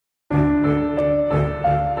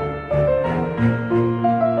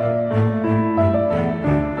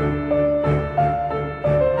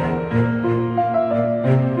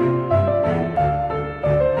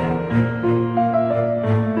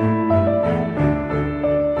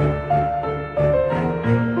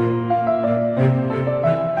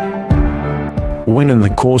when in the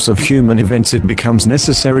course of human events it becomes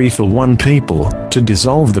necessary for one people to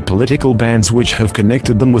dissolve the political bands which have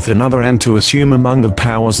connected them with another and to assume among the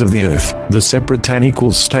powers of the earth the separate and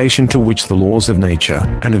equal station to which the laws of nature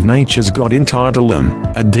and of nature's God entitle them,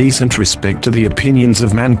 a decent respect to the opinions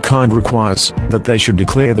of mankind requires that they should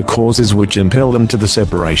declare the causes which impel them to the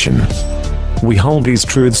separation. We hold these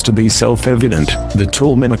truths to be self-evident, that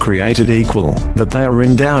all men are created equal, that they are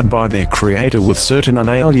endowed by their Creator with certain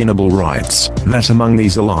unalienable rights, that among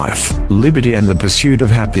these are life, liberty and the pursuit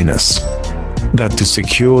of happiness. That to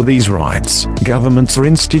secure these rights, governments are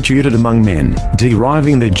instituted among men,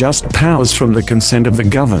 deriving their just powers from the consent of the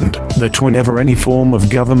governed, that whenever any form of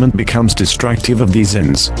government becomes destructive of these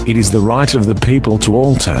ends, it is the right of the people to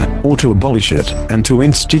alter, or to abolish it, and to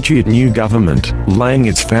institute new government, laying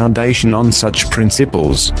its foundation on such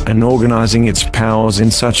principles, and organizing its powers in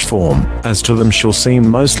such form, as to them shall seem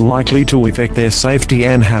most likely to effect their safety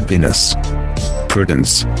and happiness.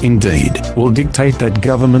 Prudence, indeed, will dictate that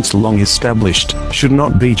governments long established should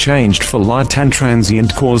not be changed for light and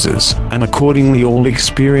transient causes, and accordingly all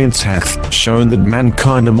experience hath shown that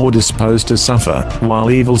mankind are more disposed to suffer,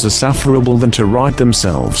 while evils are sufferable, than to right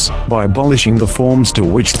themselves, by abolishing the forms to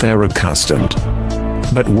which they are accustomed.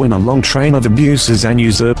 But when a long train of abuses and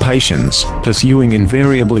usurpations, pursuing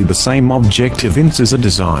invariably the same object evinces a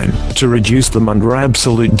design to reduce them under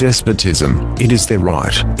absolute despotism, it is their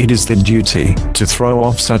right, it is their duty, to throw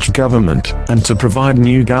off such government, and to provide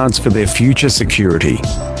new guards for their future security.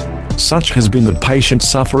 Such has been the patient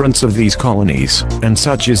sufferance of these colonies, and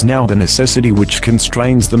such is now the necessity which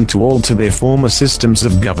constrains them to alter their former systems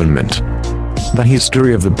of government. The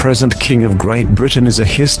history of the present King of Great Britain is a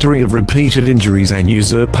history of repeated injuries and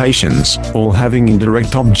usurpations, all having in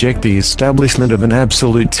direct object the establishment of an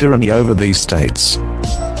absolute tyranny over these states.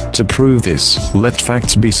 To prove this, let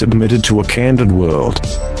facts be submitted to a candid world.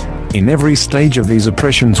 In every stage of these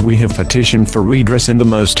oppressions we have petitioned for redress in the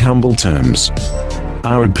most humble terms.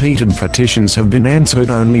 Our repeated petitions have been answered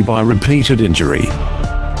only by repeated injury.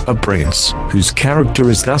 A prince, whose character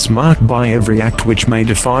is thus marked by every act which may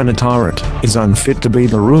define a tyrant, is unfit to be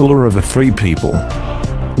the ruler of a free people.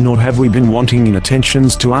 Nor have we been wanting in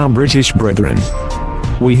attentions to our British brethren.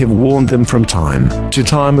 We have warned them from time to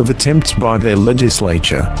time of attempts by their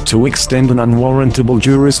legislature to extend an unwarrantable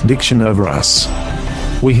jurisdiction over us.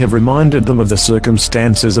 We have reminded them of the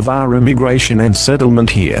circumstances of our immigration and settlement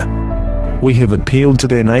here. We have appealed to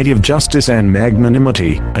their native justice and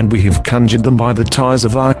magnanimity, and we have conjured them by the ties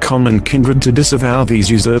of our common kindred to disavow these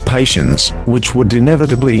usurpations, which would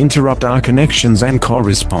inevitably interrupt our connections and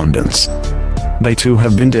correspondence. They too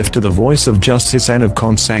have been deaf to the voice of justice and of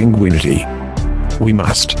consanguinity. We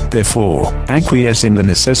must, therefore, acquiesce in the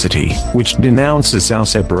necessity, which denounces our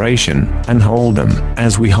separation, and hold them,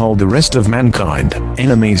 as we hold the rest of mankind,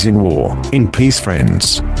 enemies in war, in peace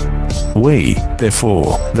friends. We,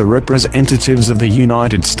 therefore, the representatives of the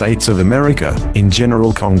United States of America, in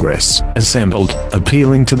General Congress, assembled,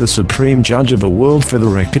 appealing to the Supreme Judge of the world for the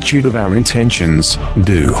rectitude of our intentions,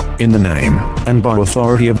 do, in the name, and by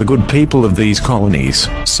authority of the good people of these colonies,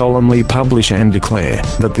 solemnly publish and declare,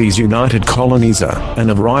 that these united colonies are,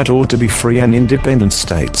 and of right ought to be free and independent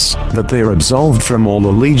states, that they are absolved from all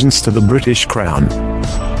allegiance to the British Crown,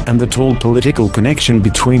 and that all political connection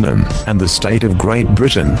between them and the state of Great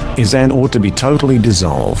Britain is and ought to be totally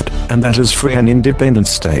dissolved, and that as free and independent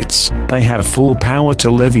states, they have full power to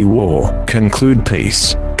levy war, conclude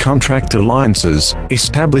peace, contract alliances,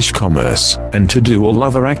 establish commerce, and to do all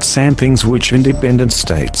other acts and things which independent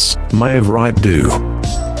states may of right do.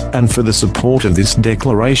 And for the support of this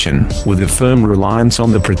declaration, with a firm reliance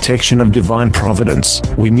on the protection of divine providence,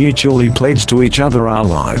 we mutually pledge to each other our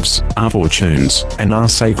lives, our fortunes, and our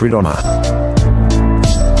sacred honor.